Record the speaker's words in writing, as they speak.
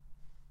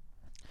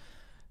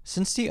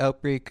Since the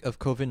outbreak of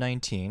COVID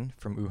 19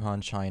 from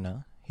Wuhan,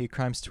 China, hate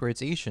crimes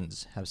towards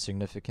Asians have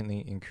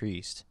significantly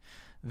increased.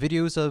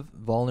 Videos of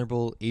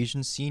vulnerable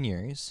Asian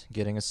seniors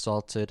getting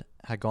assaulted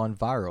had gone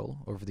viral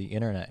over the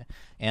internet,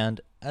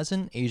 and as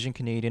an Asian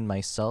Canadian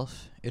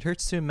myself, it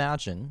hurts to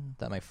imagine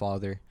that my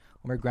father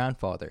or my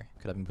grandfather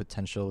could have been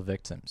potential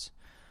victims.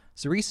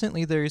 So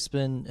recently, there's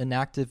been an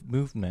active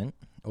movement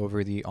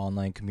over the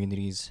online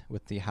communities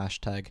with the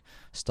hashtag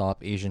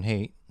Stop Asian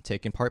Hate,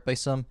 taken part by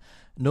some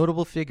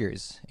notable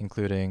figures,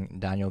 including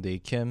Daniel Day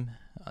Kim,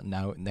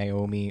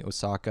 Naomi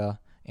Osaka,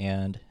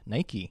 and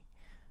Nike.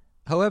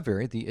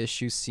 However, the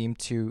issues seemed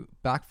to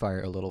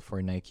backfire a little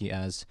for Nike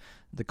as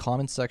the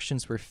comment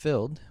sections were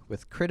filled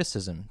with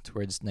criticism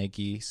towards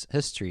Nike's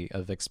history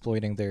of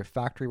exploiting their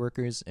factory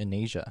workers in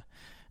Asia.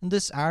 And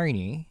this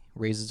irony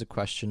raises a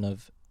question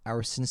of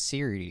our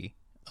sincerity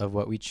of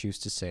what we choose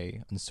to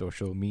say on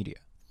social media.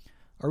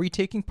 Are we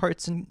taking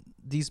parts in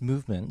these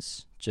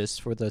movements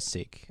just for the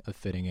sake of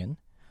fitting in?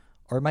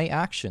 Are my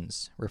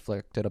actions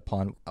reflected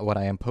upon what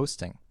I am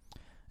posting?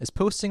 Is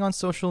posting on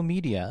social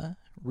media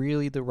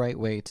really the right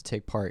way to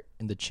take part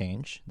in the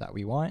change that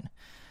we want?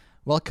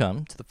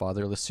 Welcome to the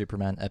Fatherless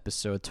Superman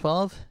episode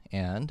 12,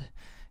 and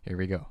here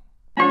we go.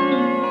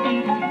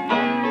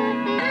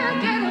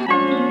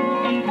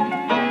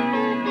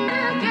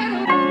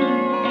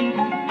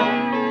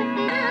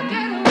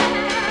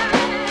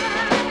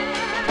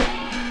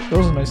 That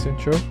was a nice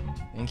intro.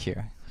 Thank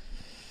you.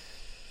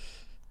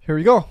 Here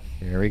we go.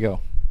 Here we go.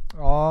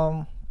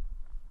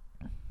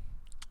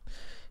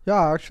 Yeah,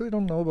 I actually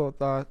don't know about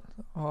that.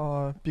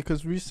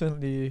 Because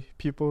recently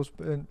people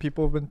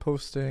have been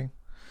posting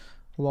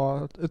a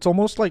lot. It's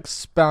almost like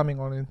spamming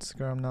on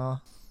Instagram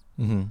now.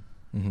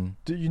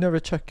 Do you never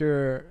check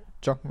your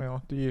junk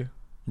mail? Do you?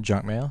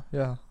 Junk mail?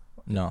 Yeah,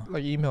 No.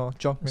 like email,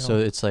 junk mail. So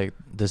it's like,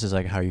 this is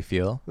like how you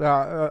feel?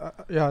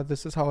 Yeah.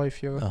 This is how I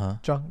feel. Uh-huh.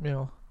 Junk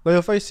mail. Like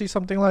if I see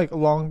something like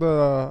along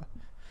the,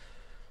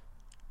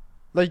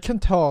 like you can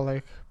tell,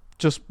 like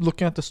just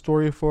looking at the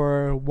story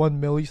for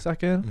 1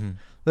 millisecond. Mm-hmm.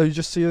 Like you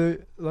just see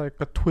like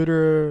a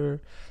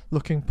Twitter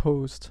looking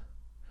post,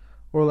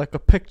 or like a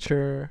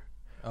picture,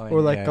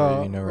 or like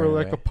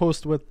a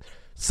post with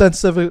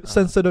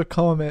sensitive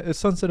comment, a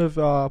sensitive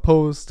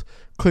post,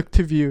 click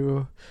to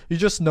view. You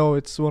just know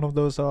it's one of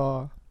those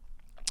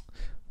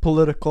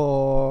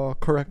political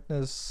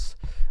correctness,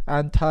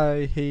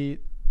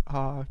 anti-hate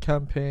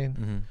campaign.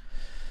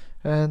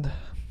 Mm-hmm. And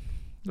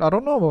I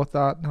don't know about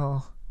that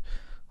now.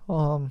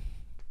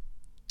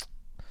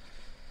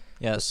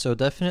 Yeah, so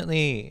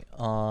definitely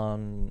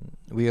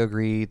we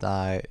agree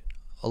that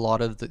a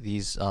lot of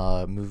these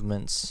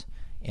movements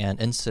and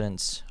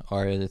incidents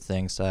are the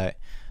things that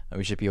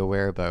we should be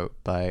aware about,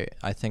 but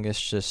I think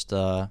it's just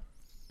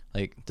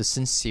like the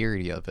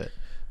sincerity of it.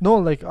 No,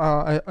 like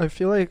I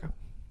feel like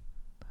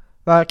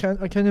I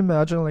can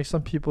imagine like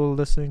some people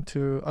listening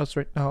to us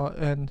right now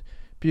and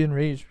be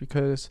enraged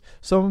because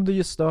some of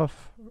these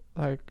stuff,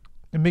 like,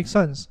 it makes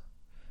sense,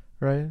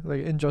 right?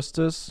 Like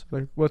injustice,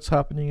 like what's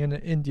happening in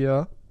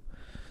India,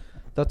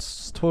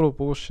 that's total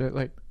bullshit.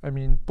 Like, I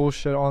mean,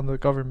 bullshit on the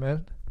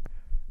government.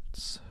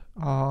 It's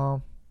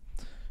the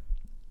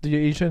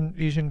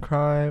Asian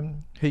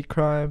crime, hate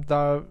crime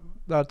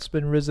that's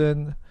been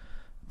risen.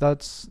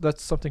 That's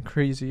something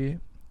crazy.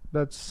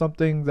 That's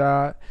something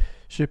that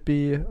should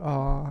be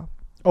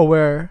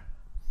aware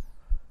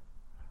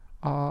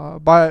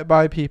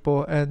by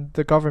people and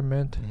the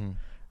government,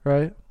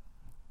 right?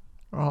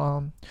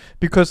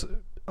 Because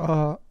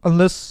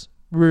unless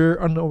we're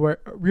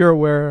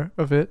aware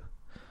of it,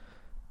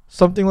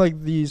 something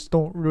like these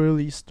don't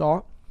really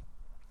stop.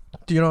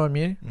 Do you know what I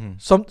mean?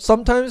 Mm-hmm.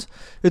 Sometimes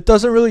it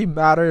doesn't really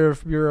matter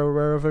if you're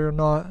aware of it or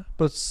not,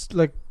 but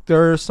like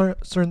there are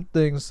certain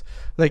things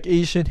like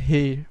Asian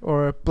hate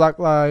or Black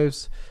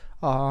Lives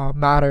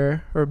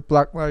Matter or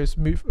Black Lives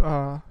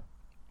movement.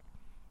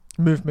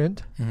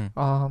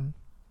 Mm-hmm.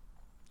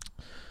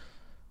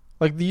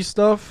 Like these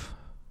stuff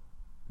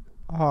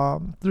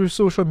through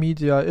social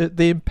media,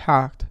 they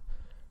impact,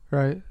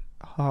 right?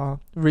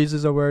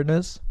 Raises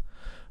awareness,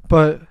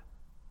 but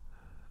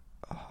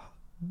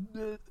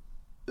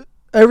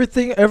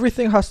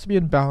everything has to be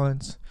in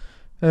balance.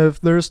 If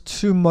there's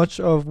too much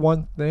of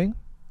one thing,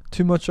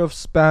 too much of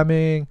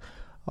spamming,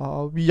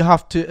 we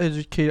have to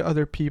educate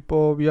other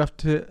people. We have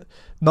to,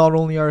 not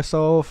only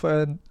ourselves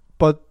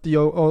but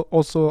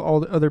also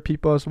all the other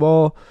people as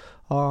well.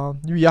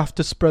 We have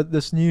to spread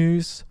this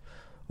news.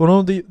 One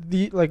of the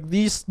like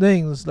these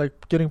things,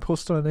 like getting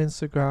posted on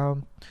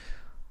Instagram,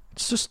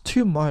 it's just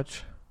too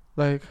much.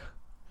 Like,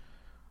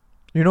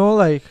 you know,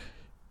 like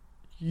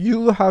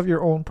you have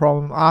your own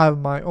problem, I have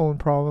my own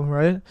problem,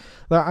 right?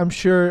 Like I'm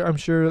sure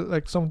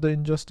like some of the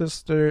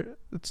injustice there,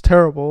 it's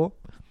terrible.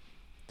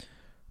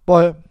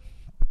 But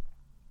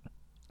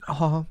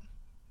I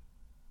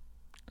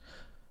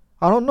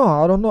don't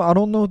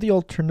know the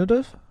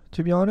alternative,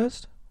 to be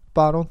honest.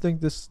 But I don't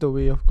think this is the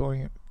way of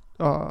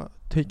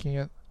taking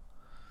it.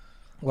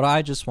 What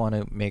I just want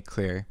to make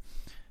clear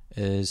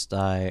is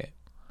that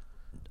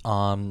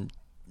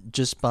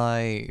just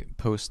by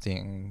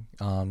posting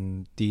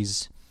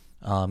these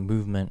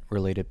movement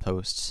related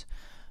posts,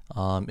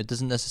 it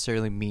doesn't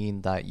necessarily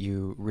mean that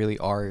you really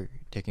are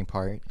taking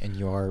part and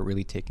you are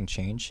really taking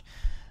change.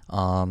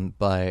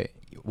 But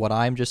what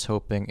I'm just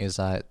hoping is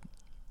that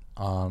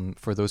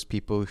for those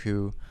people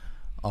who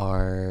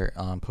are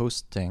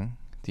posting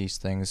these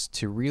things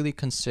to really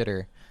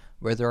consider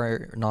whether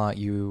or not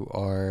you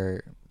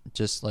are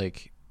just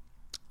like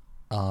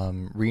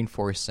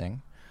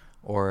reinforcing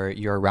or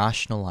you're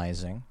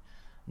rationalizing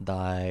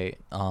that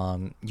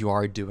you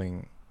are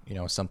doing,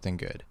 something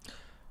good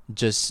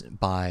just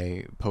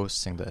by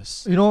posting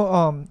this.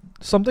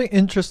 Something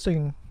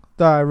interesting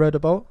that I read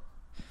about,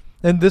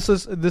 and this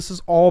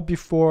is all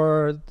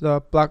before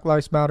the Black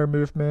Lives Matter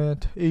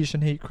movement,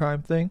 Asian hate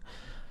crime thing.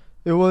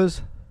 It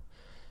was,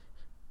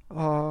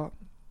 I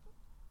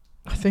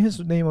think his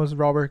name was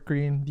Robert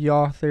Greene, the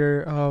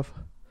author of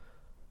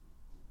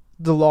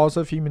The Laws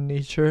of Human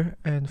Nature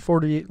and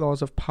 48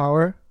 Laws of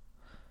Power,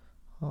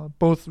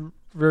 both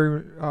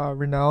very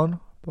renowned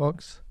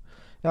books.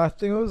 Yeah, I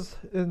think it was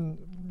in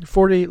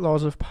 48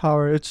 Laws of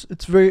Power.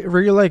 It's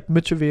very like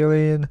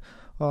Machiavellian,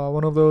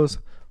 one of those.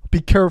 Be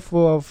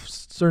careful of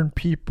certain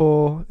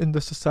people in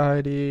the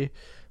society,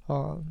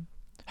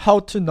 how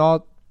to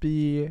not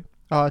be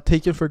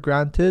taken for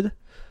granted.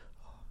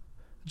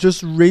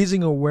 Just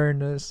raising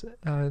awareness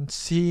and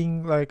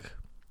seeing like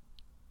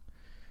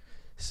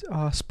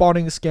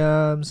spotting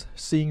scams,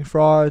 seeing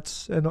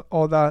frauds, and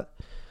all that.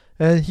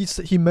 And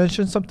he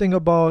mentioned something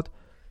about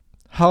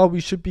how we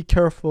should be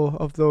careful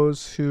of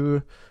those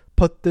who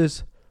put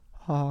this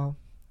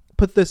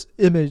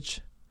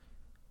image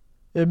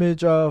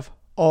of,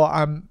 oh,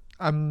 I'm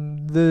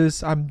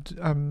this,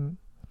 I'm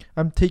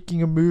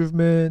taking a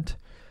movement,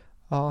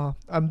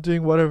 I'm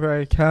doing whatever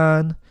I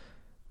can.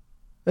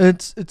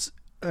 And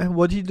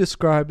what he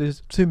described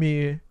is, to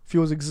me,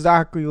 feels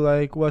exactly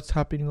like what's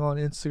happening on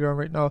Instagram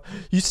right now.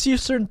 You see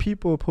certain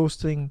people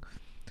posting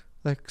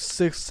like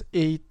 6,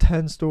 8,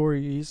 10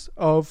 stories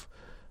of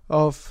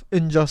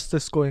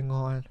injustice going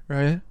on,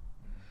 right?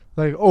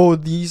 Like, oh,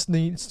 these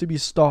needs to be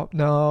stopped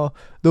now,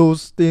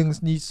 those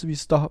things needs to be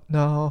stopped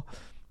now.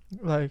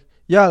 Like,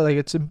 yeah, like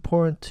it's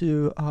important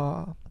to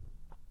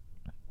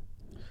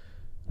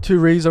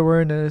raise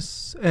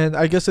awareness, and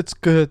I guess it's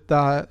good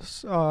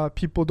that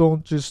people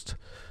don't just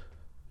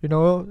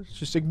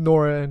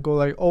ignore it and go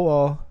like,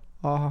 oh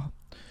well,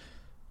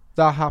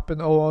 that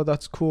happened, oh well,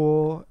 that's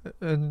cool,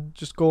 and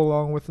just go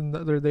along with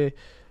another day.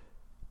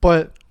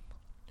 But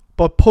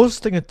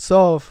posting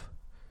itself,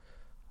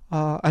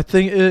 I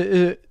think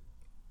it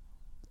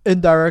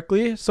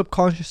indirectly,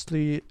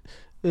 subconsciously,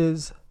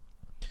 is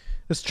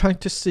trying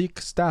to seek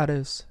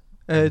status.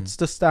 It's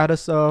the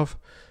status of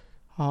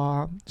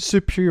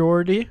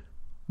superiority,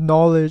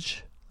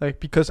 knowledge, like,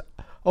 because,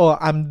 oh,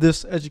 I'm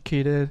this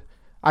educated,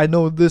 I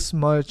know this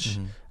much,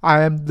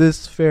 I am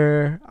this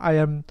fair, I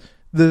am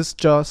this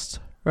just,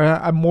 right?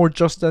 I'm more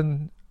just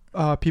than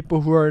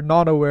people who are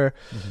not aware.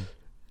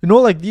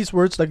 Like these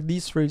words, like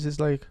these phrases,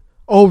 like,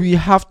 oh, we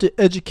have to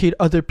educate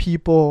other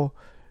people,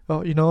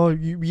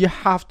 we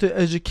have to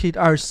educate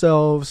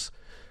ourselves.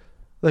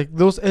 Like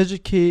those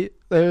educate,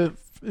 to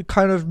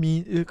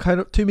me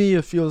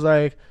it feels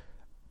like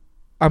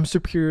I'm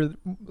superior,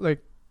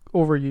 like,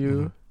 over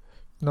you.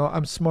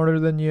 I'm smarter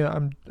than you,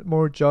 I'm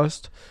more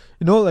just.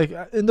 Like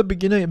in the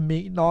beginning it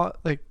may not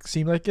like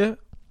seem like it,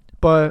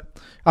 but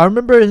I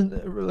remember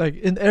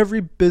in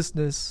every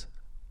business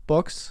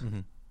books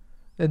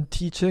and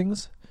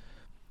teachings,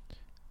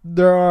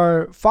 there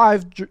are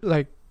 5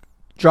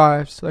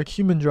 drives, like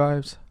human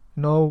drives.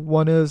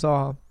 One is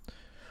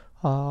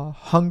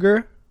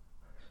hunger,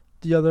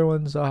 the other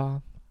one's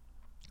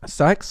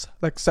sex,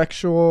 like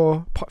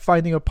sexual,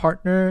 finding a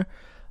partner,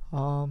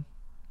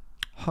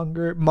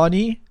 hunger,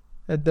 money,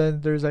 and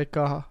then there's like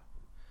I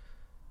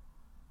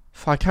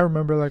can't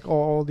remember like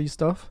all these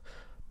stuff,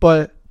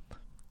 but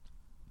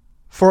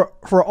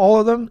for all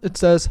of them it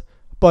says,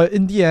 but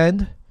in the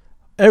end,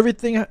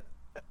 everything,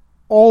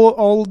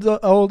 all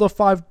the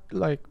 5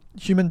 like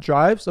human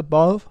drives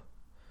above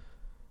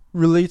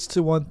relates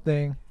to one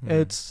thing.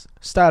 It's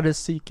status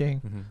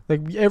seeking.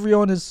 Like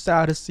everyone is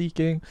status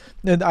seeking.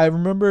 And I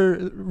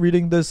remember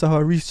reading this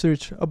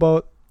research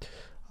about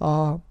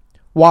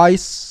why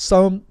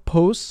some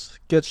posts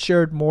get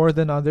shared more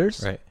than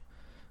others, Right.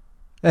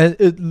 and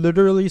it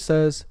literally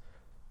says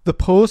the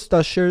post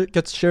that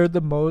gets shared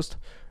the most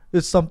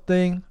is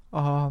something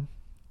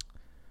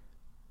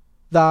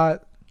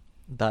that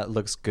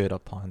looks good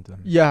upon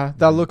them.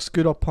 that looks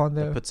good upon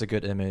That them. puts a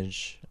good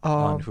image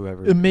on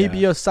whoever. It may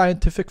be a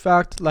scientific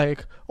fact,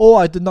 like, oh,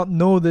 I did not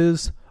know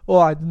this, oh,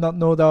 I did not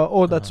know that,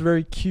 oh, that's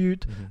very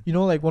cute.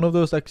 Like one of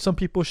those, like, some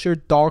people share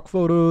dog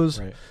photos,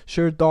 Right.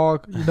 share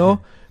dog,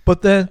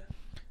 but then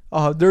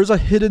there's a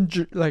hidden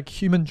like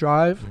human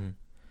drive.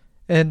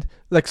 And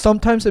like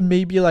sometimes it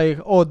may be like,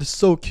 oh, this is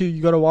so cute,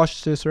 you gotta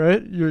watch this,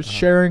 right? You're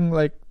sharing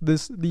like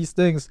these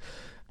things,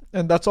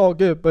 and that's all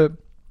good. But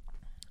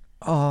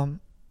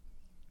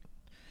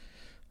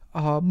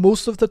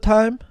most of the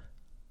time,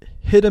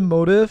 hidden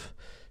motive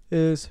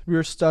is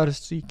we're status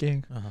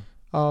seeking.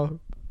 Uh-huh.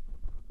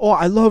 Oh,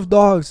 I love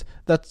dogs.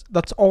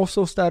 That's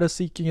also status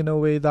seeking in a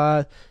way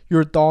that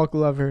you're a dog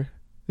lover.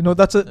 You know,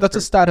 that's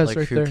a status Like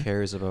right who there.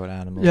 cares about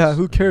animals? Yeah,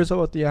 who cares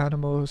about the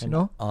animals? And,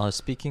 You know.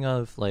 speaking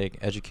of like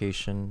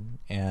education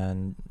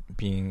and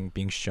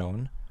being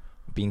shown,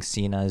 being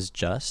seen as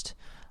just,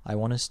 I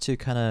want us to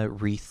kind of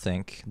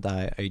rethink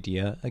that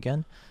idea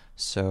again.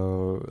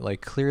 So,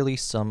 like, clearly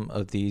some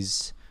of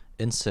these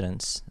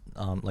incidents,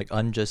 like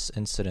unjust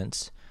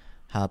incidents,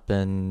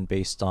 happen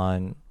based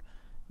on,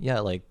 yeah,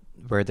 like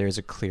where there's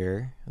a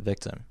clear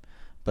victim.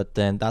 But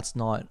then that's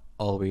not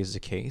always the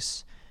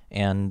case.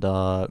 And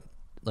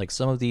like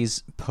some of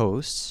these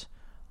posts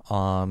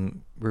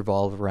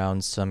revolve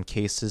around some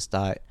cases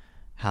that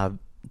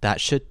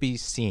should be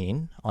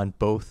seen on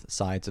both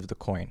sides of the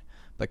coin.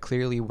 But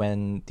clearly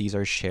when these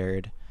are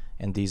shared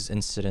and these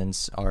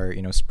incidents are,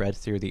 spread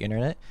through the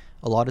internet,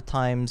 a lot of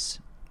times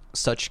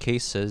such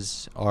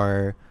cases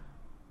are,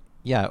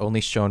 yeah, only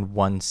shown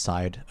one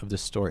side of the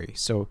story.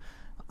 So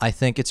I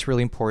think it's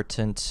really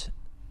important,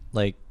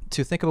 like,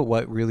 to think about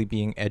what really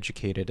being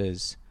educated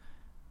is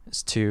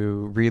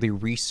to really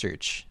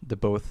research the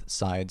both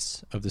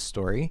sides of the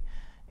story.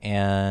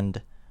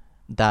 And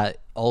that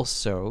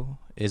also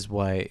is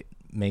what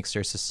makes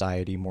our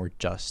society more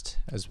just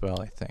as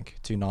well, I think,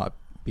 to not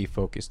be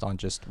focused on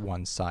just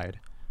one side.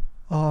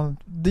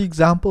 The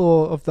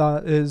example of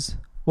that is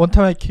one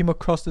time I came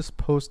across this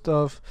post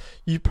of,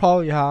 you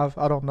probably have,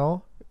 I don't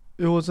know,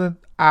 it wasn't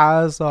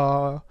as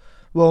well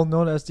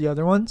known as the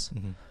other ones,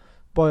 Mm-hmm.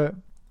 but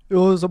it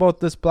was about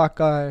this black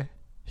guy.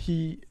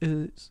 He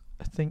is,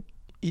 I think,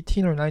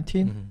 18 or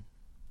 19. Mm-hmm.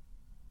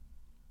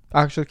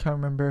 I actually can't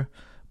remember,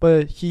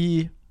 but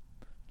he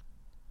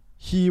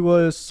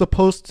was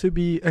supposed to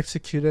be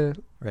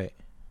executed, Right.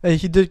 and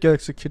he did get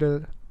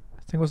executed.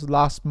 I think it was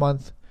last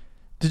month.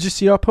 Did you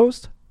see that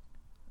post?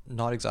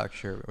 Not exactly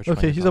sure which one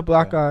Okay, you're he's a talking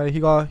black about. guy.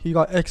 He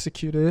got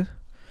executed.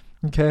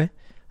 Okay,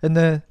 and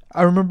then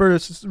I remember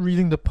just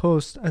reading the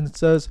post, and it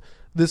says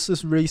this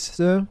is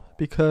racism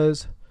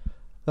because,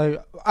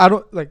 like, I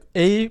don't like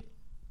we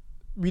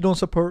don't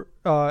support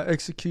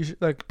execution.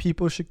 Like,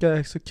 people should get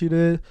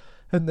executed,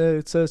 and then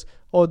it says,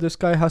 oh, this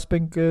guy has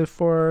been good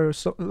for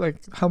like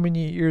how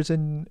many years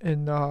in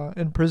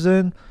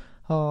prison.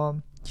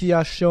 He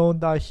has shown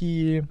that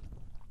he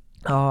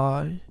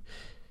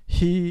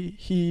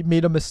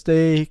made a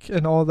mistake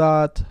and all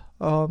that,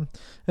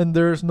 and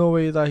there's no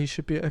way that he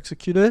should be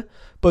executed.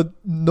 But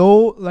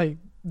no, like,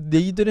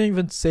 they didn't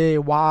even say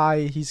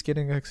why he's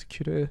getting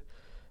executed,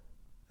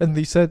 and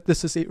they said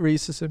this is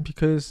racism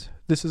because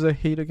this is a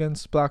hate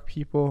against black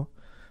people.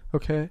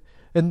 Okay,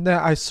 and then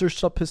I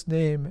searched up his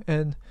name,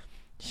 and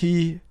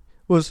he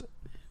was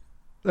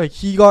like,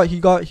 he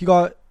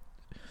was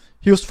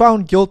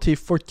found guilty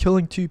for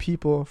killing two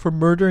people, for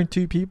murdering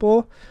two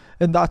people,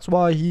 and that's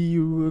why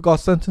he got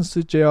sentenced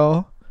to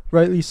jail,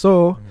 rightly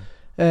so,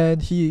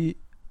 and he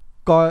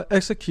got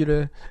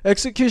executed.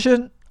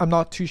 Execution, I'm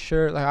not too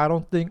sure. Like, I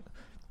don't think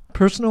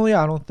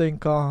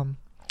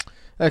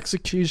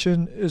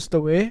execution is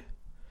the way,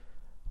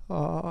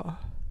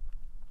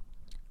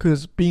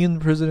 because being in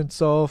prison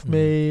itself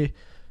may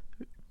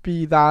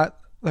be that,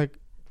 like,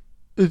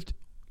 if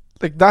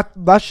like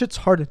that shit's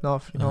hard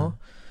enough, you know.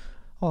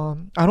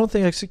 I don't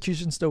think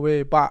execution's the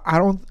way, but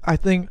I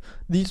think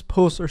these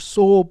posts are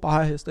so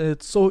biased and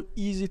it's so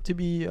easy to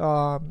be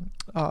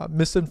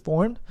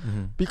misinformed,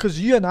 because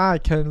you and I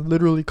can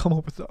literally come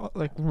up with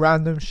like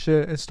random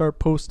shit and start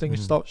posting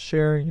and start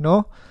sharing, you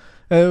know.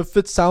 And if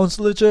it sounds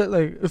legit,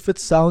 like if it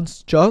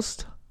sounds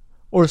just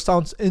or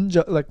sounds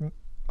like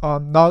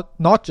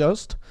not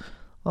just,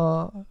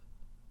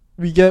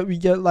 we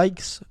get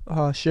likes,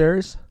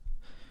 shares,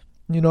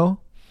 you know.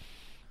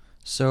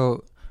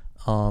 So,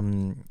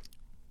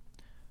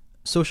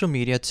 social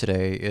media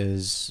today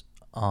is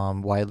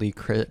widely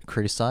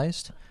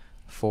criticized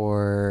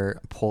for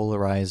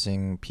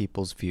polarizing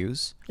people's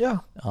views. Yeah.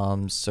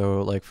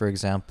 So, like, for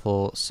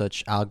example,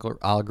 such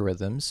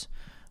algorithms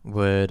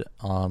would,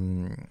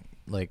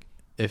 like,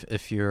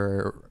 if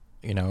you're,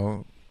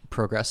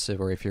 progressive,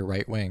 or if you're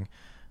right wing,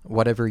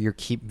 whatever you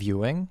keep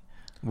viewing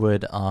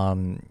would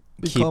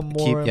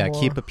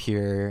keep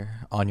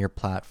appear on your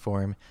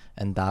platform,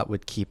 and that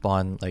would keep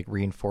on like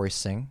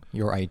reinforcing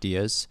your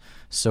ideas.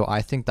 So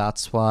I think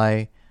that's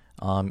why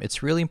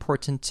it's really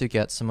important to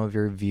get some of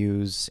your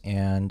views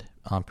and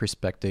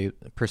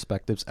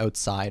perspectives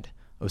outside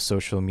of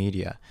social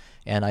media.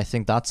 And I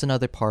think that's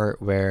another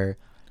part where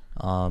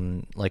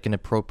like an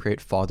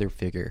appropriate father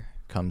figure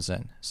comes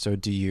in. So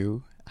do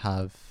you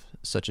have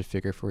such a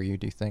figure for you,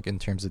 do you think, in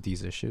terms of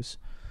these issues?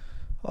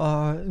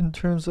 In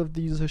terms of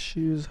these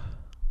issues,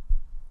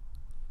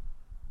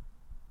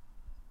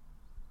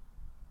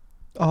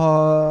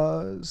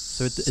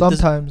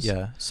 sometimes.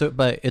 Yeah. So,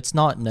 but it's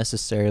not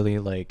necessarily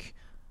like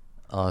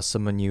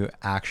someone you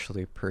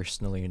actually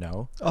personally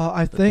know.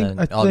 I think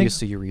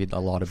obviously you read a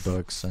lot of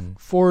books, and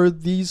for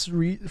these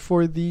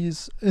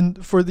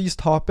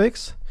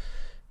topics,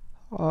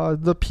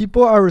 the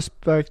people I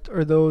respect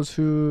are those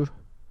who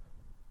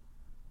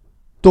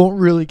don't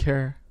really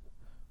care.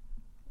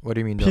 What do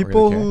you mean? Don't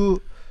People really care?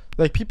 who,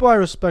 like, people I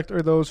respect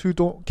are those who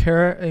don't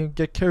care and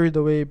get carried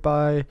away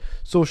by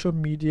social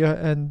media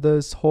and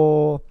this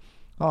whole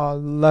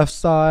left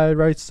side,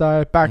 right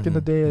side. Back in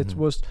the day, it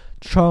was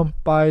Trump,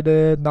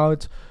 Biden. Now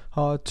it's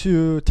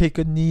to take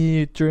a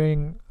knee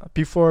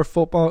before a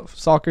football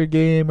soccer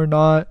game or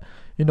not.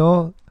 You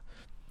know,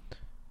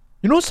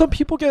 some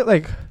people get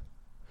like.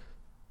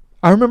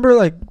 I remember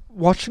like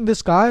watching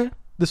this guy,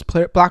 this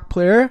player, black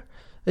player,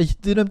 and he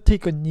didn't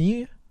take a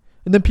knee,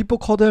 and then people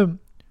called him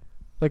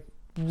like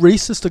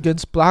racist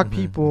against black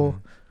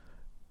people,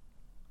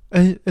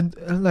 and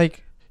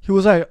like he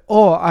was like,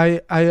 oh,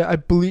 I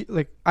believe,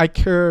 like, I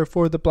care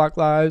for the Black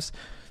Lives,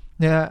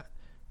 yeah,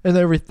 and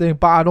everything,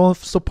 but I don't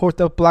support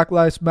the Black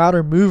Lives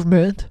Matter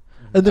movement.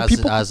 And then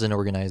people, as an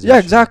organization. yeah,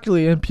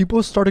 exactly, and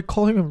people started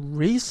calling him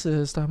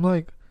racist. I'm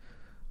like.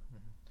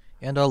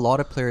 And a lot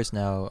of players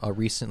now,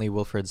 recently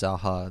Wilfred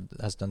Zaha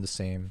has done the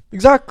same.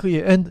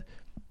 Exactly, and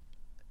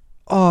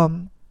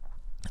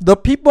the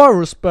people I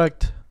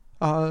respect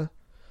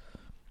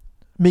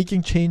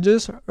making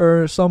changes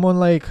are someone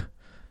like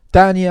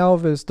Danny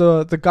Alves,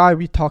 the guy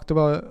we talked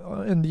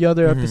about in the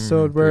other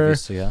episode, where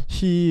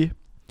he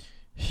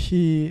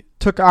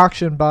took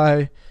action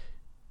by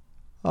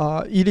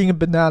eating a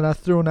banana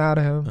thrown at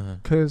him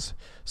because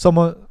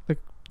someone like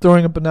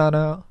throwing a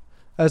banana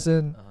as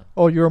in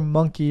oh, you're a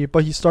monkey,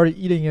 but he started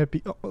eating it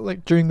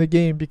like during the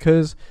game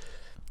because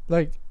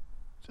like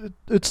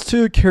it's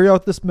to carry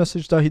out this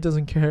message that he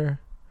doesn't care.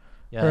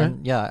 Yeah, right?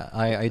 And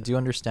I do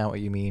understand what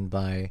you mean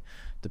by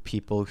the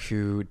people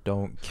who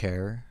don't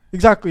care.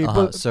 Exactly.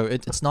 But so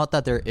it's not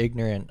that they're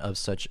ignorant of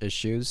such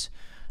issues,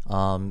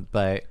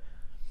 but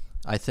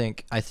I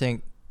think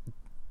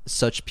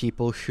such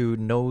people who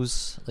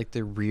knows like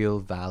the real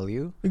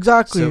value.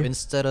 Exactly. So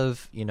instead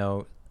of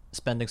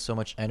spending so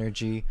much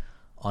energy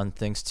on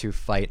things to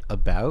fight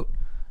about,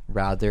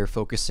 rather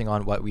focusing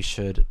on what we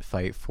should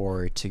fight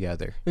for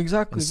together.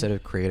 Exactly. Instead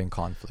of creating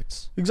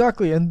conflicts.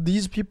 Exactly. And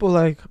these people,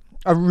 like,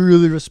 I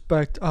really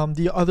respect.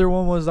 The other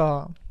one was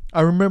I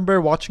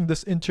remember watching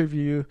this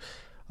interview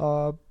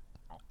of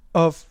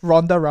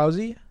Ronda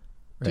Rousey.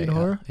 Do you know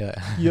her? Yeah.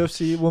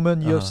 UFC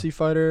woman, UFC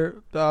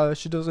fighter.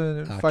 She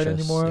doesn't fight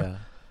anymore. Yeah.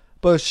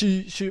 But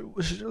she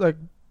like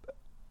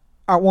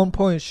at one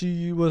point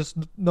she was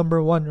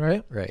number 1,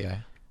 right? Right, yeah.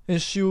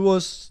 And she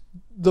was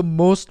the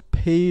most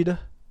paid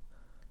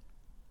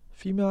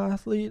female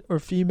athlete or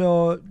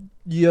female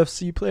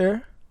UFC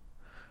player,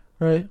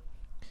 right?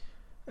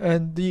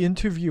 And the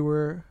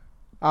interviewer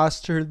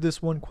asked her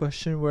this one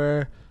question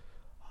where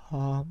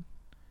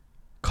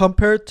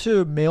compared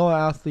to male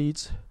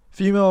athletes,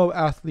 female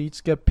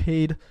athletes get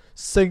paid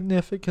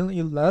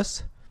significantly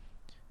less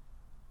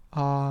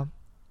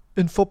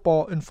in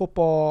football,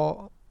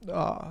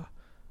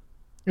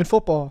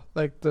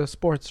 like the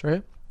sports,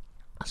 right?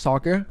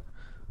 Soccer.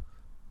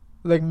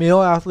 Like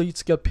male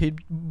athletes get paid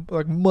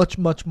like much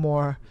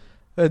more,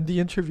 and the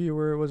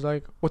interviewer was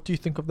like, "What do you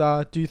think of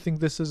that? Do you think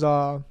this is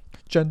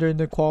gender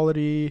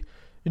inequality?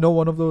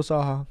 One of those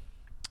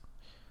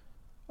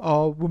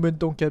women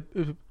don't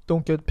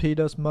get paid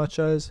as much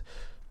as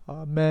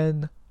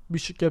men. We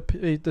should get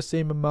paid the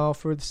same amount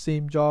for the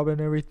same job and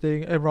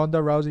everything." And Ronda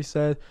Rousey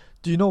said,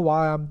 "Do you know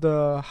why I'm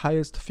the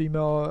highest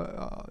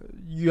female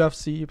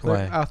UFC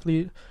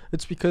athlete?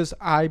 It's because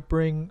I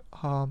bring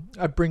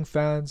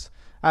fans."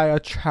 I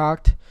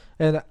attract,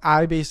 and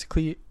I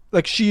basically,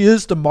 like, she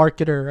is the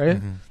marketer,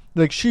 right?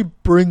 Like, she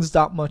brings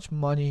that much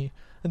money,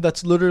 and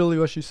that's literally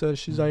what she says.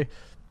 She's like,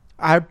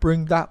 I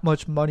bring that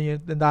much money,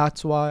 and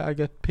that's why I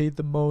get paid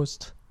the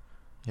most.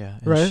 Yeah,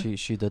 and right?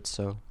 she did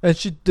so. And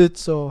she did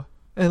so,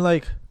 and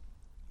like,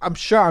 I'm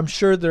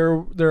sure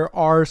there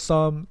are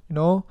some,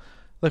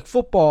 like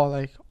football,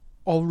 like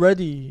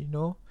already,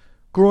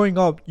 growing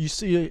up, you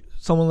see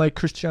someone like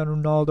Cristiano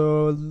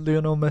Ronaldo,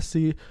 Lionel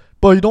Messi.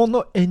 But you don't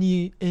know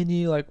any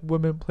like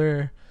women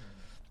player.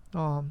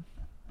 I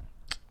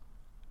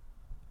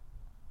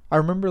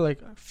remember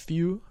like a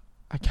few.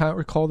 I can't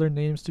recall their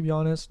names, to be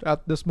honest,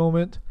 at this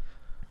moment.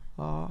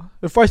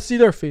 If I see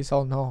their face,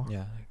 I'll know.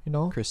 Yeah.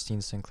 Christine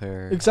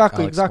Sinclair.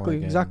 Exactly.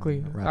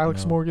 Rapinoe.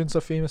 Alex Morgan's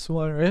a famous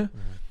one, right?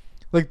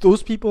 Like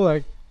those people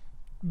like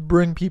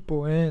bring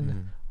people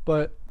in,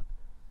 but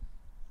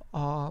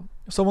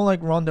someone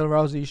like Ronda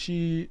Rousey,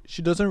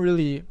 she doesn't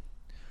really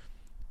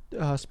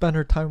spend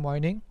her time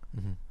whining.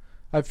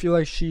 I feel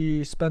like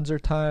she spends her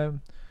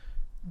time,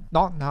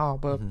 not now,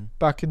 but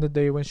back in the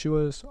day when she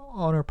was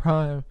on her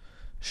prime,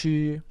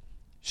 she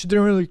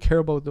didn't really care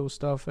about those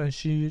stuff, and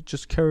she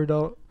just carried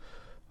out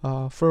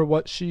for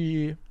what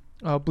she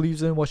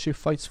believes in, what she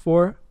fights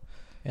for.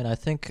 And I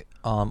think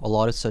a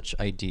lot of such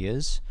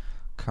ideas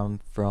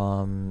come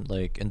from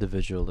like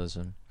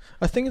individualism.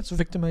 I think it's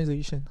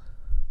victimization.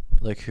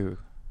 Like who?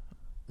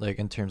 Like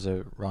in terms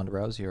of Ronda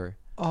Rousey or?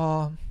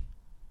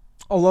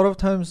 A lot of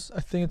times I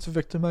think it's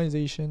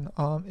victimization.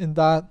 In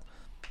that,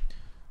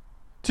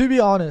 to be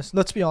honest,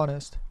 let's be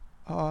honest.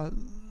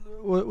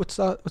 What's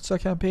that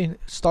campaign?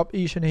 Stop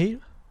Asian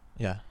Hate.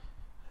 Yeah.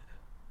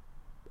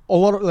 A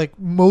lot of like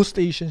most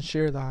Asians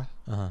share that.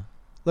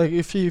 Like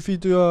if you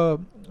do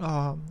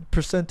a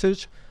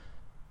percentage,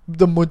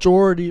 the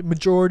majority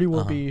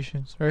will be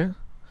Asians, right?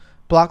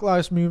 Black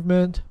Lives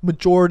Movement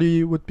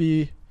majority would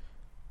be.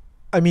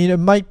 I mean, it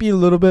might be a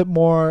little bit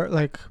more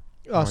like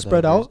More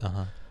spread diverse.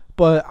 out,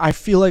 but I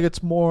feel like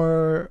it's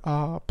more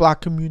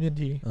black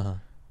community.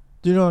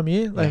 Do you know what I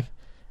mean? Yeah. Like,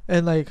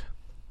 and like,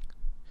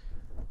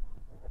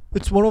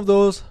 it's one of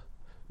those.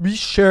 We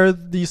share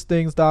these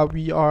things that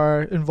we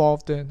are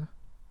involved in,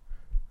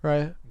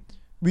 right?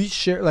 We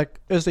share, like,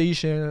 as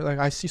Asian, like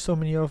I see so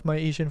many of my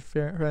Asian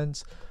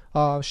friends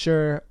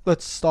share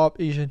let's stop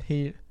Asian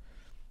hate,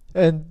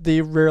 and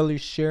they rarely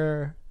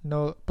share, you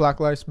know, Black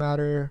Lives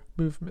Matter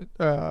movement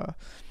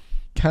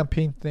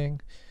campaign thing.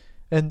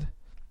 And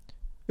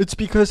it's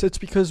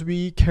because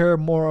we care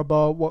more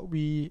about what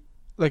we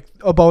like,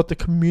 about the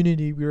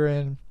community we're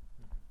in.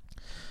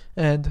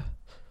 And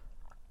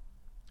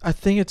I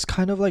think it's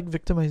kind of like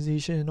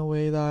victimization in a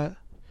way that,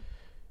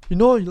 you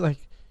know, like,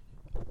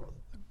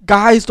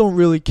 guys don't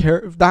really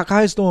care. That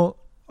guys don't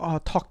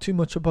talk too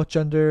much about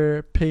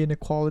gender pay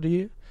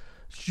inequality.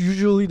 It's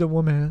usually the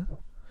woman.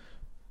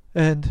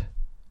 And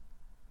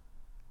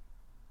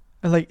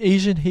like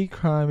Asian hate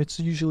crime, it's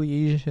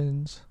usually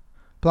Asians.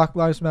 Black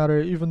Lives Matter,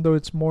 even though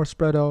it's more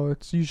spread out,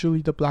 it's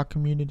usually the black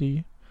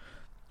community,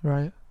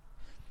 right?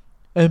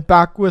 And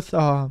back with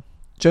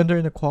gender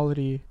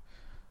inequality,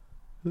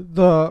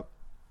 the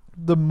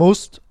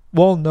most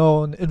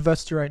well-known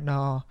investor right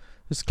now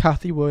is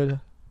Kathy Wood,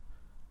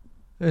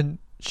 and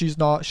she's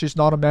not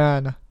a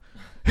man.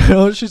 You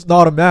know, she's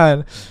not a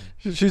man.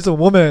 She's a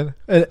woman,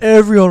 and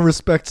everyone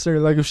respects her.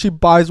 Like, if she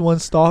buys one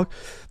stock,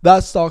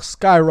 that stock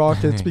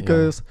skyrockets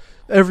because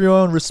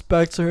everyone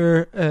respects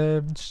her,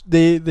 and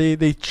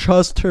they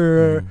trust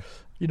her.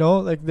 You know,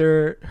 like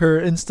her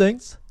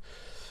instincts.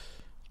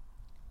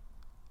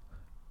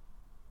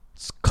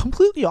 It's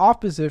completely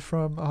opposite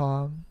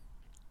from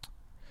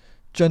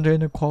gender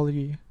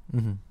inequality.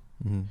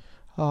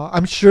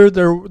 I'm sure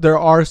there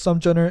are some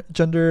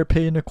gender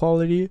pay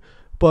inequality,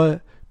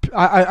 but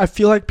I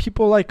feel like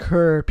people like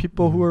her,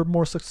 people who are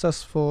more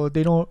successful,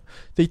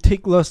 they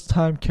take less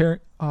time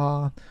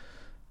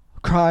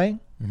crying,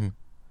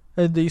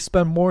 and they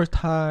spend more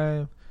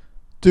time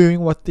doing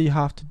what they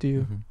have to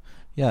do.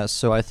 Yeah,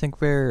 so I think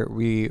where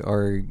we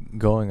are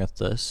going with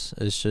this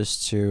is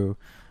just to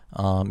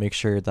make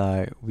sure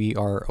that we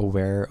are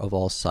aware of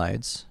all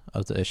sides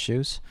of the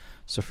issues.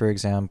 So, for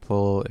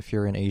example, if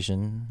you're an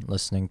Asian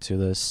listening to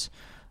this,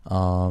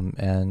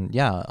 and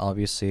yeah,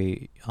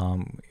 obviously,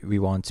 we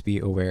want to be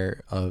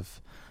aware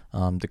of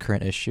the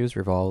current issues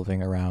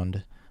revolving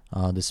around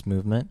this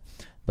movement.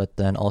 But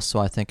then also,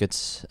 I think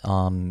it's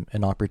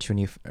an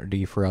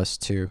opportunity for us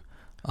to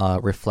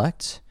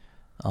reflect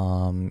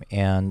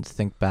and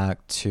think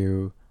back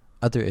to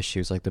other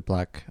issues like the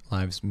Black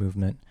Lives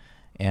Movement,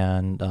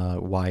 and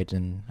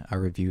widen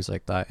our reviews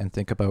like that, and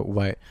think about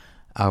what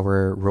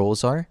our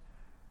roles are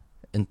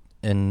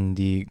in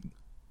the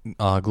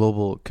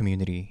global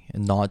community,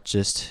 and not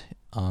just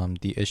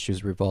the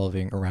issues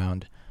revolving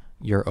around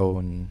your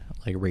own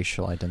like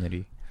racial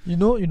identity. You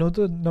know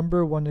the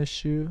number one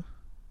issue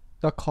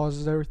that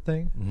causes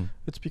everything?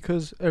 It's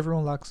because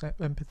everyone lacks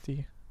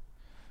empathy.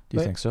 Do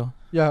you think so?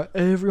 Yeah,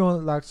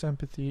 everyone lacks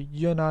empathy.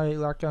 You and I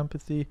lack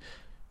empathy.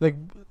 Like,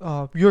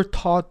 we're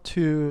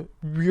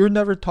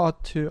never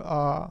taught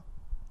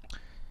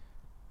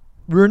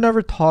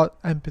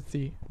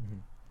empathy.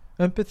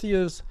 Empathy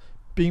is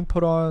being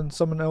put on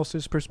someone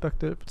else's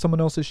perspective,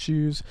 someone else's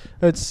shoes,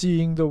 and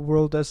seeing the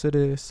world as it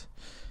is.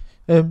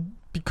 And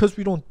because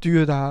we don't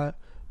do that,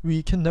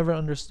 we can never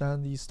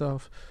understand these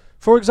stuff.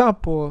 For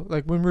example,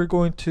 like when we're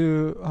going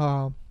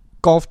to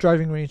golf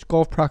driving range,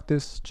 golf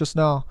practice just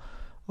now,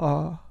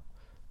 the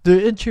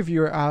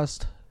interviewer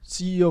asked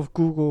CEO of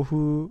Google,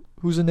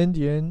 who's an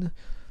Indian,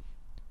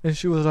 and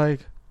she was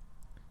like,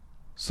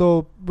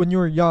 so when you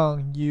were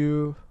young,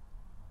 you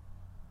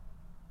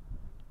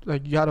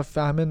had a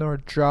famine or a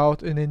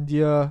drought in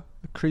India,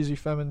 a crazy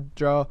famine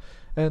drought,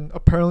 and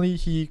apparently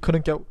he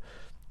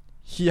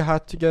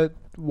had to get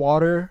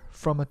water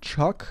from a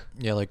truck.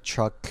 Yeah, like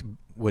trucks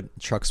would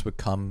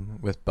come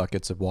with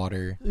buckets of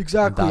water.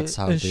 Exactly. And that's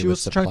how and they she would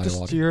was trying to supply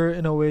water. steer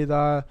in a way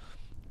that,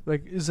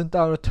 like, isn't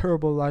that a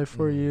terrible life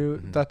for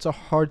you? That's a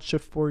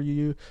hardship for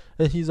you.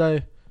 And he's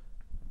like,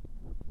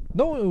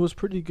 no, it was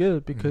pretty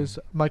good because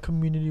my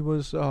community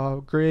was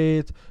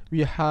great.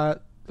 We had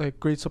like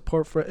great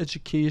support for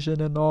education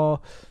and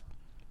all.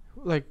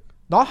 Like,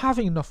 not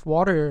having enough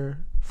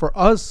water for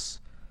us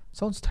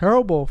sounds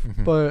terrible,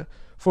 but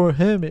for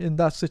him in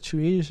that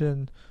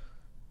situation,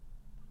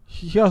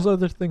 he has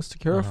other things to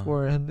care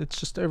for, and it's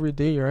just every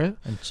day, right?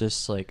 And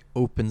just like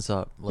opens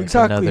up like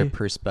Exactly. another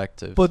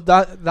perspective. But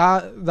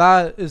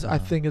that is, I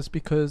think, is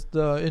because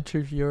the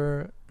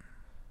interviewer,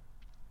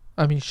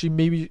 I mean,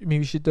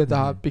 maybe she did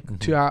that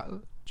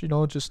to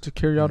just to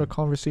carry out a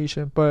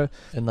conversation. But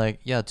and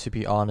like, yeah, to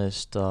be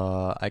honest,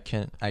 I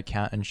can't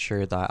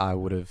ensure that I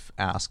would have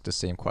asked the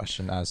same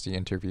question as the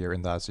interviewer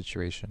in that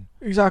situation.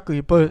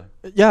 exactly, but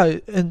yeah,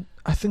 and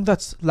I think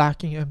that's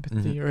lacking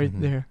empathy right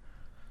there.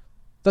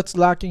 That's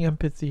lacking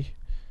empathy.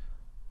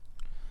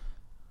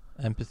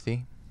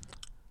 Empathy.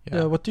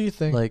 Yeah. What do you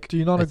think? Like, Do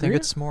you not I agree? think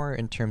it's more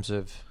in terms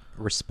of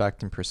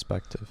respect and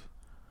perspective.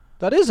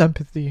 That is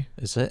empathy.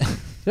 Is it?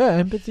 Yeah,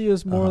 empathy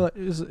is more Uh-huh. like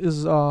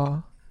is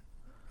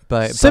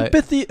but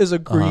sympathy is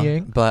uh-huh.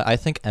 agreeing. But I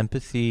think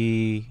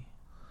empathy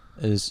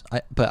is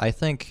but I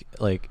think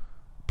like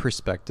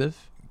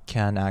perspective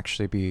can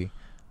actually be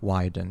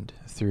widened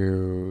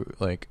through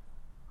like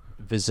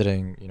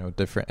visiting,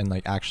 different and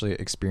like actually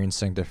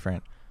experiencing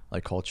different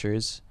like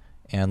cultures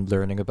and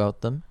learning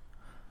about them.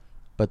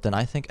 But then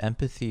I think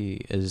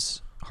empathy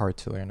is hard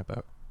to learn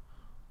about.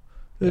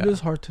 It Yeah.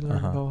 is hard to learn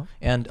Uh-huh. about.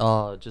 And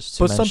just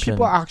to But some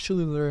people mention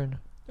actually learn.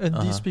 And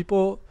these Uh-huh.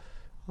 people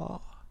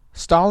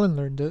Stalin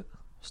learned it.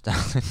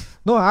 Stalin.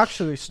 No,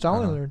 actually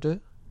Stalin Uh-huh. learned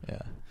it.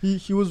 Yeah.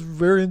 He was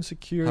very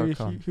insecure. How He,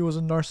 come? he was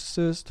a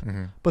narcissist.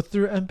 Mm-hmm. But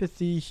through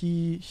empathy,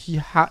 he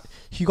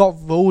got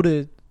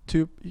voted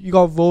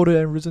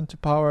and risen to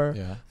power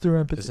Yeah. through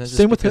empathy. Isn't it just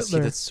Same with because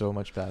Hitler. he did so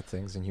much bad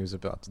things and he was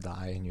about to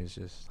die and he was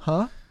just...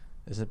 Huh?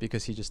 Isn't it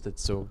because he just did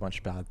so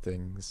much bad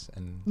things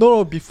and...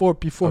 No, before Oh,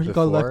 he got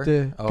before?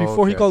 elected. Oh,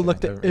 Before he okay, got okay.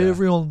 elected, Yeah.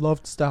 everyone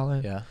loved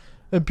Stalin. Yeah.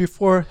 And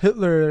before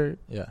Hitler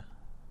Yeah.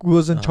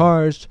 was in Uh-huh.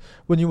 charge,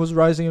 when he was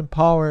rising in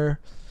power,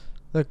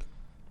 like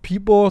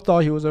people thought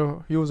he was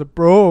a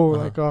bro,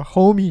 Uh-huh. like a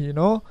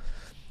homie,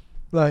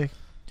 like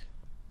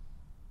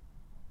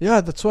yeah,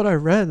 that's what I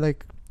read.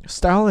 Like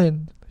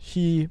Stalin,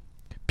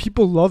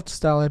 people loved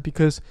Stalin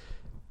because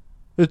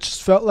it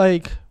just felt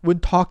like when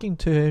talking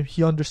to him,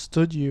 he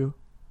understood you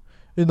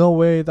in a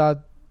way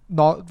that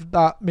not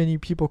that many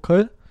people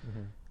could,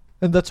 Mm-hmm.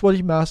 and that's what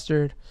he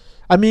mastered.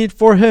 I mean,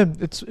 for him,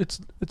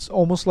 it's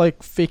almost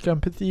like fake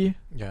empathy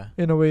Yeah.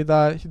 in a way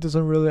that he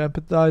doesn't really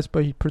empathize,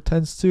 but he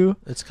pretends to.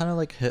 It's kind of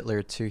like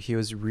Hitler too. He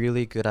was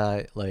really good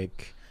at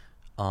like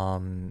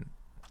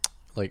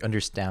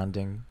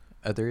understanding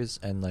others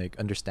and like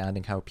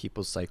understanding how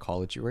people's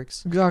psychology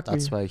works. Exactly.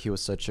 That's why he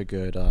was such a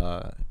good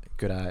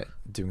at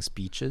doing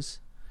speeches.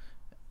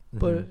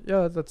 But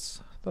yeah,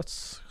 that's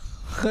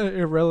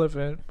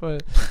irrelevant.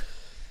 But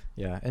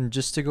Yeah, and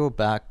just to go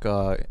back,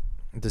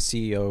 the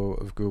CEO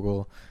of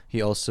Google,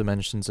 he also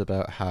mentions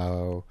about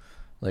how,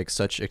 like,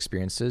 such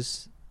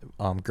experiences,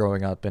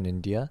 growing up in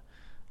India,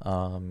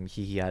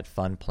 he had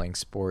fun playing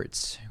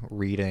sports,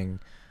 reading,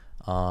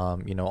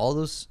 all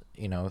those,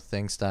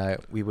 things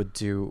that we would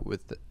do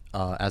with,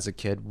 as a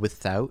kid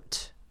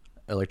without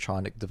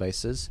electronic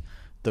devices.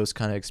 Those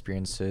kind of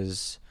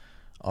experiences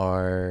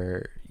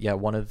are,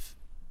 one of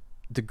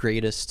the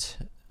greatest,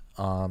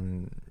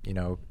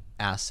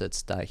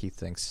 assets that he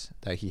thinks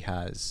that he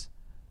has.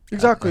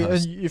 exactly, Uh-huh.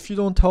 and if you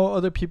don't tell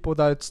other people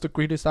that it's the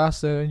greatest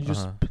asset, and you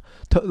just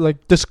Uh-huh.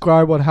 like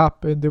describe what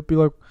happened, they'll be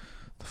like,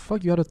 "The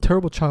fuck, you had a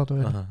terrible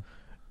childhood." Uh-huh.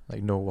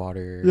 Like no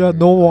water. Yeah,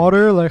 no like,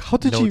 water. Like, how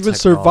did no you even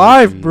technology.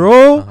 survive,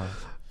 bro? Uh-huh.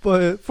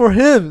 But for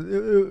him,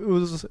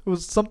 it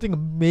was something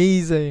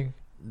amazing.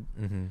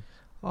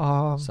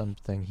 Mm-hmm.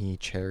 Something he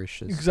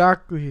cherishes.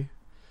 Exactly.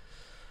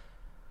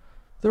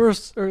 There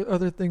was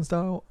other things that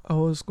I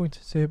was going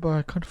to say, but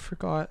I kind of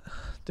forgot.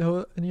 Do you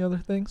have any other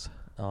things?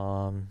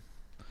 No.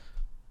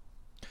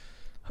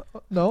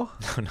 No.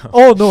 No.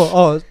 Oh no.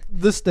 Oh,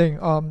 this thing.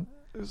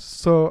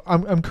 So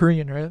I'm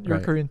Korean, right? You're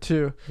Right. Korean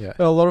too. Yeah.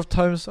 A lot of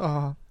times,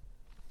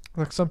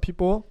 like some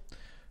people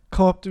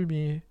come up to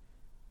me.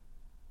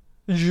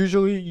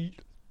 Usually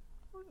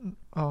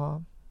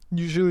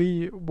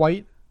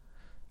white.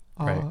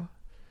 Right.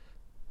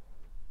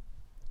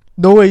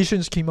 No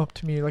Asians came up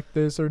to me like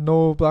this, or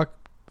no black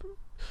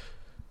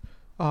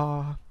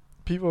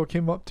people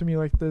came up to me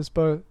like this,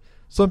 but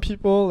some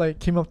people like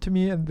came up to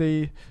me and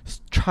they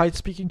tried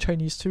speaking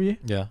Chinese to me,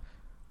 Yeah.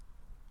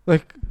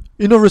 like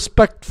in a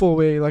respectful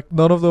way, like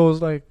none of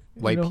those like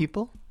White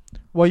people?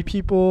 white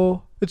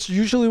people. It's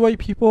usually white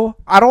people.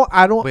 I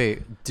don't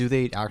Wait, do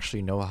they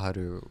actually know how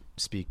to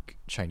speak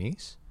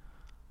Chinese?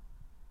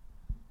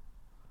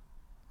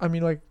 I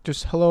mean, like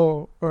just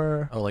hello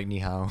or Oh, like ni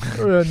hao.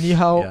 ni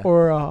hao Yeah.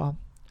 or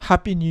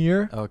happy new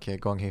year. Okay,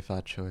 gong hei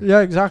fa choi.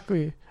 Yeah,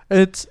 exactly.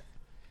 It's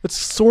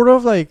sort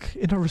of like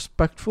in a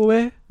respectful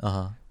way,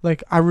 Uh-huh.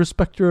 like I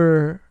respect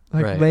your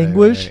like Right,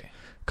 language right,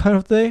 kind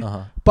of thing.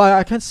 Uh-huh. But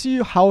I can see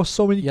how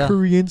so many Yeah.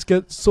 Koreans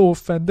get so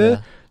offended.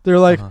 Yeah. They're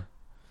like, Uh-huh.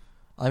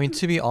 I mean,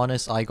 to be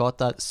honest, I got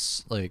that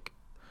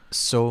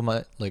so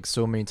much, like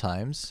so many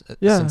times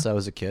Yeah. since I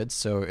was a kid.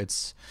 So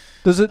it's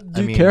does it? Do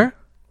I you mean, care?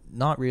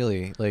 not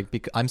really, like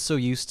I'm so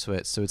used to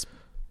it, so it's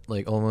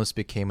like almost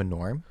became a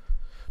norm.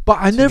 But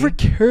I to never me?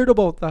 cared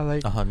about that.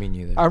 Like Me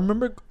neither. I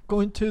remember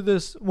going to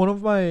this one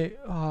of my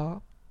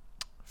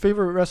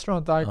favorite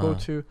restaurant that I go Uh-huh.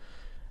 to,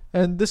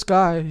 and this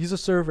guy, he's a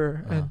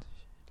server, Uh-huh. and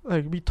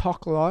like we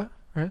talk a lot,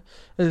 right?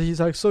 And he's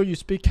like, "So you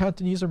speak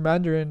Cantonese or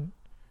Mandarin?"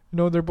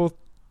 They're both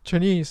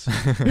Chinese.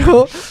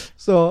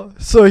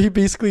 So he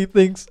basically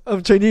thinks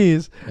I'm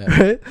Chinese, Yeah.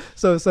 right?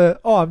 So it's like,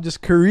 oh, I'm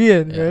just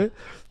Korean, Yeah. right?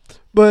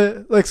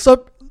 But like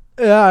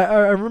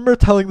I remember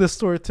telling this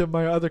story to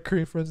my other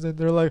Korean friends, and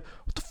they're like,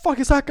 "What the fuck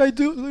is that guy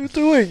doing?"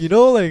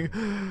 Like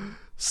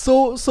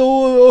so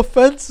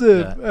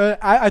offensive. Yeah.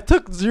 I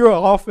took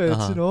zero offense.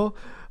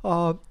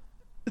 Uh-huh.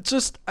 It's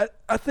just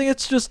I I think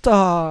it's just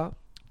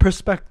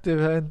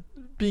perspective and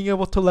being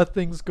able to let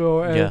things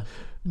go and Yeah.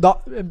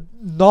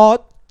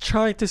 not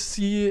trying to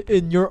see it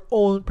in your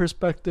own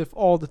perspective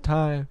all the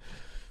time.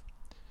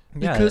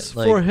 Yeah, Because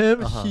like, for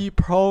him, uh-huh. he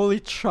probably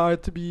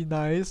tried to be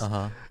nice,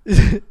 Uh-huh.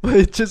 but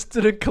it just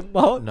didn't come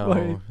out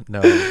right.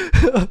 No.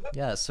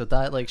 Yeah, so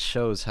that like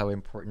shows how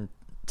important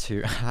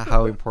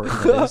how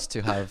important it is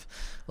to have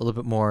a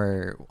little bit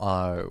more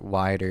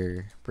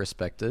wider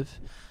perspective.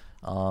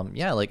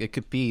 Yeah, like it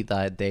could be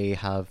that they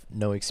have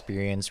no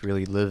experience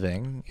really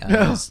living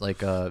Yeah. as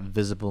like a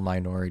visible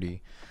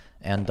minority.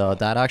 And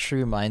that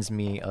actually reminds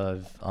me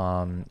of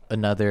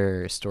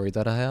another story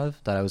that I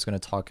have that I was going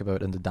to talk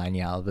about in the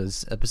Dani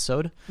Alves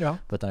episode, Yeah.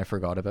 but then I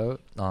forgot about.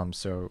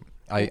 So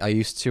I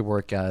used to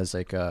work as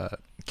like a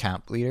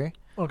camp leader,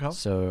 Okay.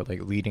 so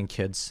like leading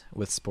kids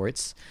with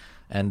sports,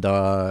 and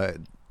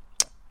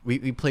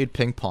we played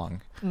ping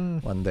pong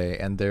Mm. one day,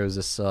 and there was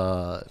this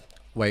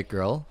white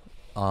girl,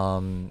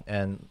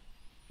 and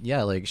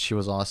yeah, like she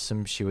was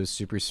awesome. She was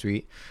super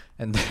sweet,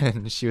 and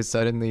then she would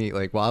suddenly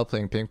like while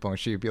playing ping pong,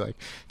 she would be like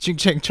 "Ching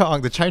Ching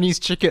Chong, the Chinese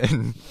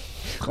chicken,"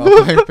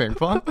 while playing ping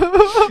pong,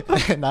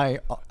 and I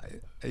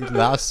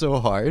laughed so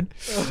hard.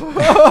 And,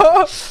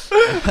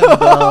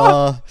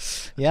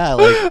 yeah,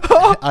 like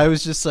I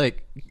was just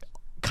like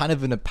kind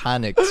of in a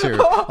panic too.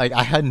 Like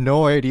I had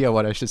no idea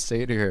what I should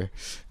say to her,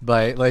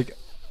 but like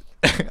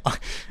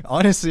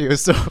honestly, it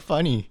was so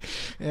funny.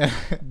 Yeah,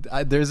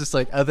 there's this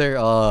like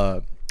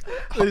other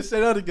Wait,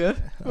 say that again.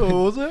 What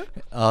was it?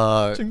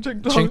 Ching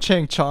Ching Chong. Ching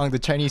Ching Chong, the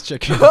Chinese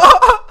chicken.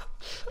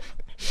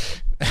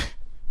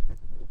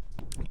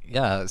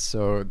 Yeah,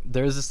 so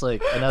there's this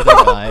like another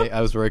guy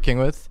I was working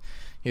with.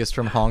 He was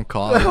from Hong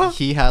Kong.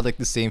 He had like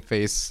the same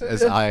face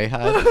as I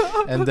had.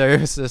 And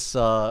there's this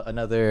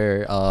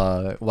another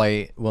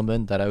white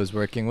woman that I was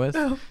working with,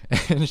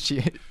 and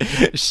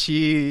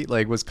she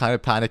like was kind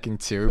of panicking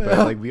too, but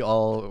like we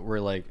all were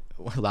like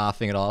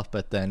laughing it off.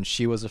 But then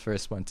she was the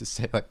first one to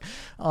say like,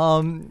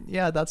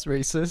 yeah, that's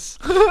racist.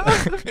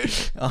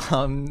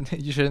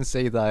 You shouldn't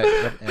say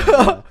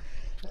that.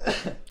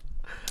 And,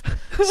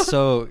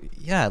 so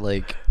yeah,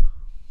 like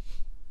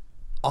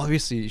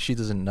obviously she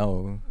doesn't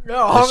know. Yeah,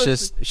 It's obviously.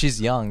 just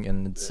she's young,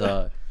 and it's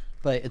but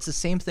it's the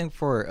same thing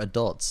for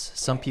adults.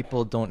 Some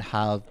people don't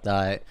have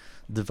that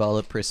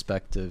developed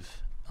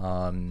perspective,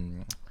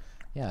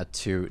 yeah,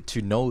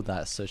 to know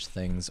that such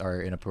things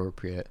are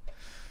inappropriate.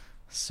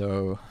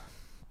 So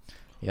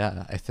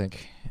yeah, I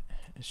think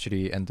should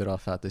he end it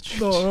off at the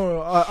church?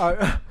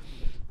 No.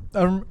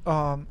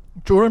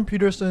 Jordan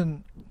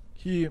Peterson,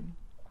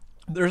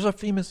 there's a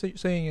famous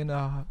saying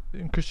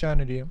in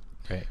Christianity,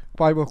 Right.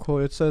 Bible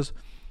quote. It says,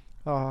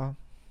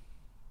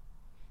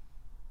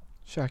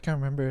 shit, I can't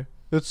remember.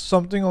 It's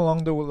something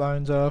along the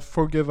lines of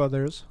forgive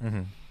others.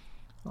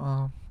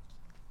 Mm-hmm.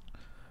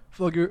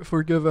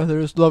 Forgive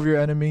others, love your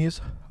enemies,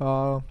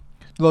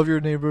 love your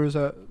neighbors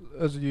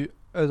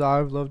as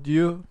I've loved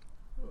you.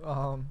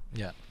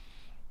 Yeah.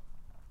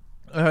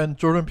 And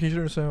Jordan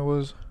Peterson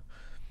was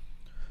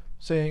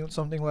saying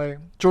something like,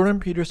 Jordan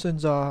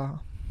Peterson's a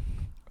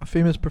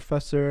famous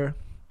professor.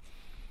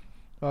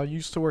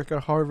 Used to work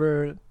at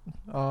Harvard.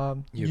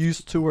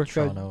 Used to work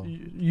Toronto. at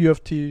U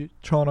of T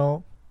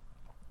Toronto.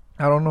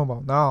 I don't know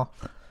about now,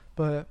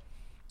 but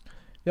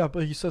yeah.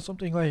 But he said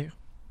something like,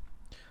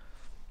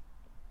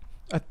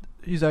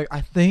 he's like, I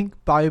think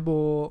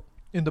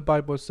in the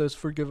Bible it says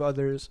forgive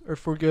others, or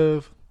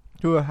forgive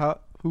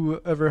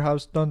whoever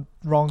has done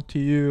wrong to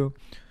you.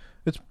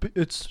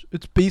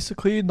 It's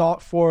basically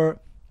not for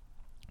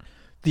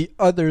the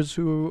others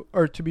who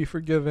are to be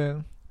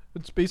forgiven.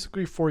 It's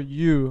basically for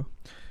you,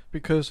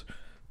 because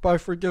by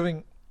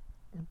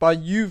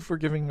you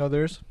forgiving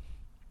others,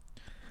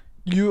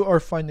 you are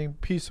finding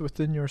peace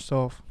within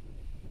yourself.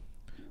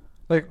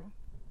 Like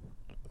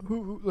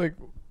who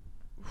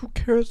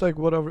cares like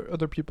whatever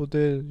other people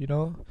did, you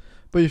know?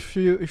 But if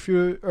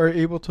you are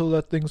able to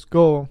let things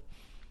go,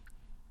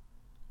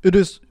 it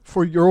is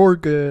for your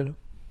good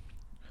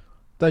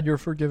that you're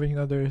forgiving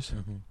others,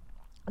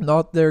 Mm-hmm.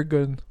 not their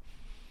good.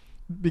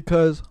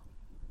 Because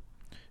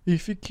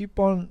if you keep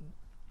on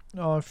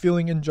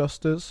feeling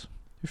injustice,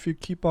 if you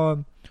keep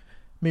on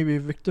maybe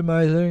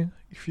victimizing,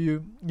 if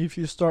you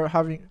start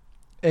having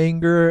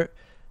anger,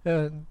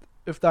 and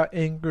if that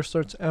anger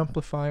starts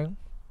amplifying,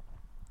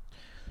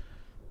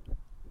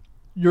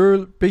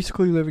 you're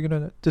basically living in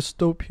a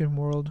dystopian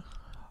world,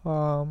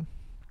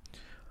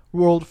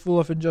 world full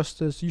of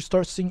injustice. You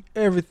start seeing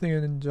everything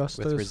in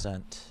injustice. With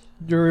resent.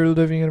 You're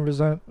living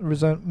in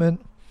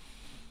resentment.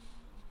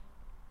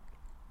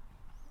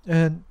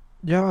 And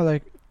yeah,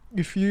 like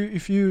if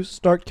you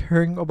start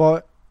caring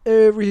about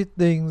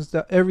everything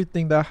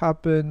that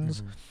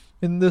happens Mhm.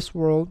 in this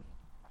world,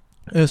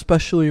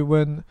 especially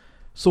when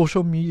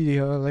social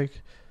media,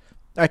 like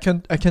I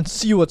can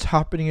see what's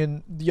happening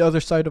in the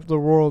other side of the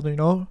world, you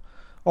know,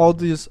 all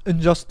this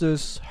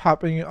injustice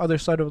happening in the other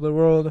side of the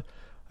world.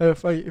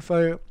 If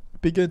I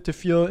begin to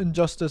feel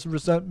injustice,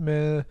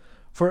 resentment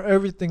for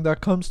everything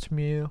that comes to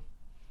me,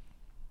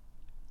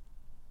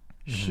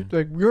 Mhm.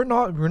 Like we're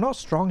not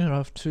strong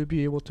enough to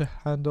be able to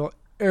handle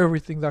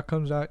everything that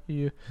comes at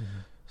you. Mhm.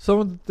 Some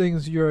of the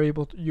things you're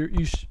able to,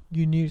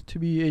 you need to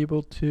be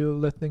able to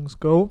let things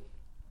go.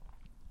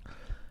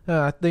 And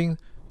I think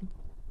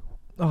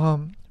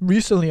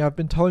recently I've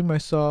been telling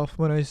myself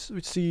when I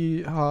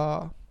see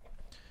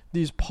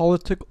these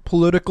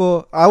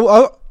political I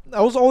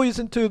was always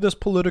into this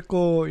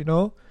political,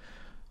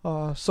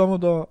 some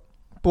of the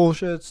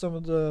bullshit, some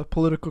of the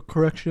political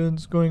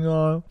corrections going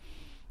on,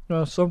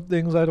 some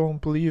things I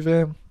don't believe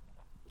in,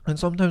 and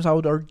sometimes I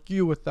would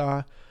argue with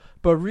that.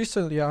 But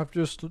recently I've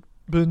just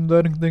been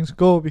letting things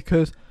go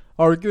because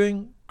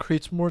arguing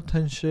creates more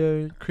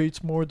tension,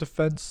 creates more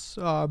defense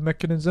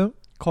mechanism,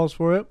 calls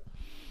for it.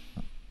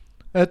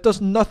 And it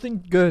does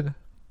nothing good.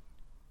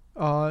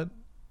 Uh,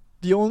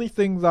 the only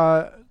thing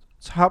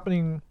that's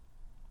happening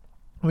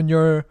when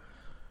you're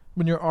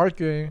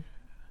arguing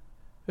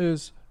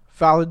is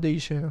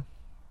validation.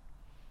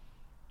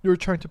 You're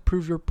trying to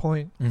prove your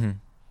point. Mhm.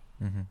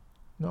 Mhm.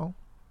 No,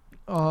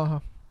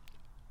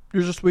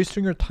 you're just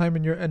wasting your time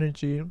and your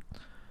energy,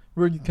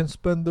 where you can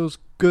spend those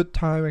good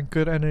time and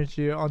good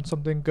energy on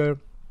something good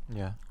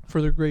Yeah.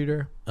 for the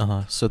greater.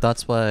 So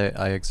that's why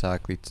I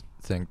exactly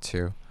think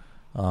too.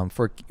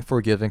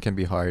 Forgiving can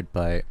be hard,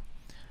 but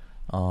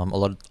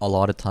a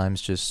lot of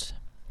times just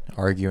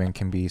arguing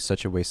can be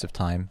such a waste of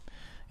time.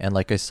 And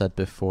like I said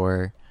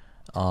before,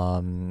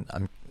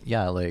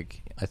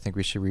 like I think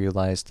we should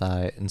realize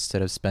that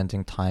instead of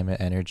spending time and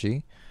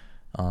energy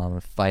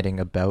fighting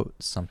about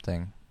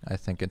something, I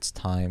think it's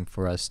time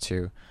for us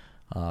to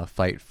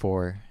fight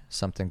for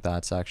something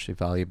that's actually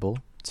valuable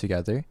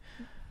together.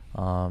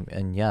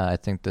 And yeah, I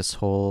think this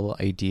whole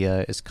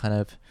idea is kind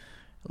of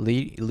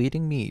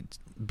leading me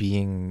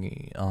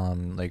being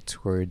like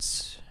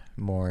towards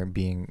more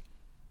being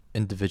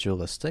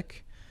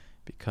individualistic,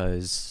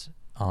 because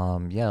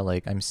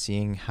like I'm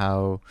seeing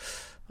how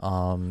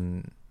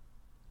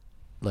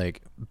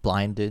like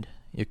blinded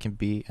it can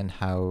be, and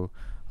how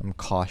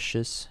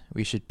cautious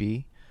we should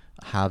be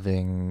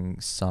having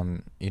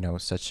some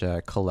such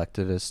a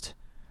collectivist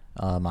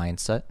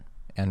mindset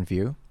and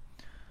view.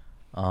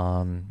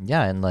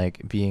 And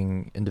like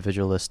being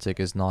individualistic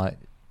is not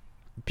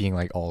being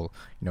like all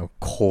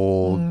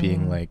cold,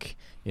 being like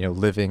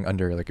living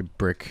under like a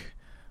brick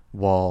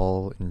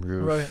wall and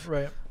roof.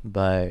 Right.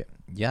 But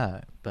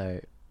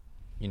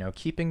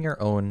keeping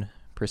your own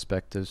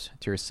perspectives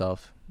to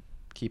yourself,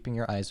 keeping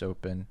your eyes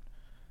open,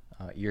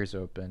 ears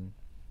open,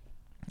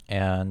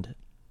 and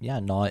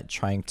not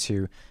trying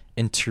to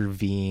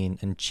intervene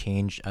and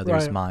change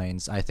others' Right.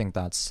 minds. I think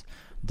that's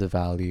the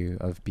value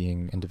of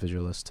being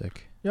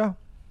individualistic. Yeah,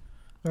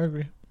 I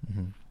agree.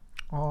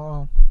 Mm-hmm.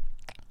 Uh,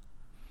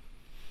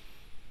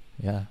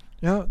 Yeah.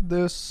 yeah,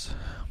 this.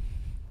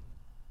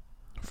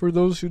 For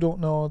those who don't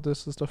know,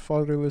 this is the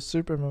Fatherless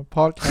Superman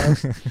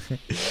podcast.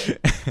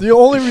 The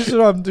only reason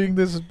I'm doing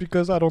this is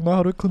because I don't know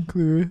how to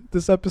conclude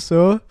this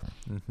episode.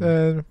 Mm-hmm.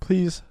 And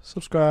please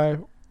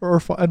subscribe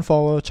and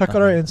follow. Check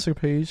out our Uh-huh. Insta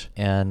page.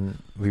 And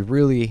we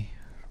really,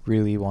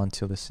 really want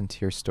to listen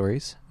to your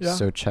stories. Yeah.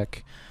 So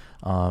check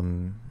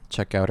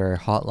out our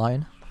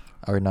hotline.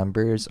 Our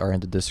numbers are in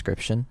the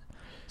description.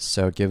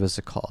 So give us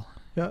a call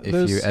Yeah,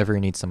 if you ever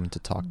need someone to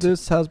talk to.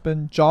 This has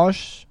been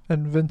Josh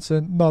and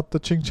Vincent, not the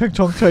Ching Chang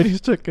Chong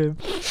Chinese chicken.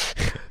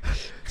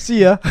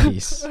 See ya.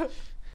 Peace.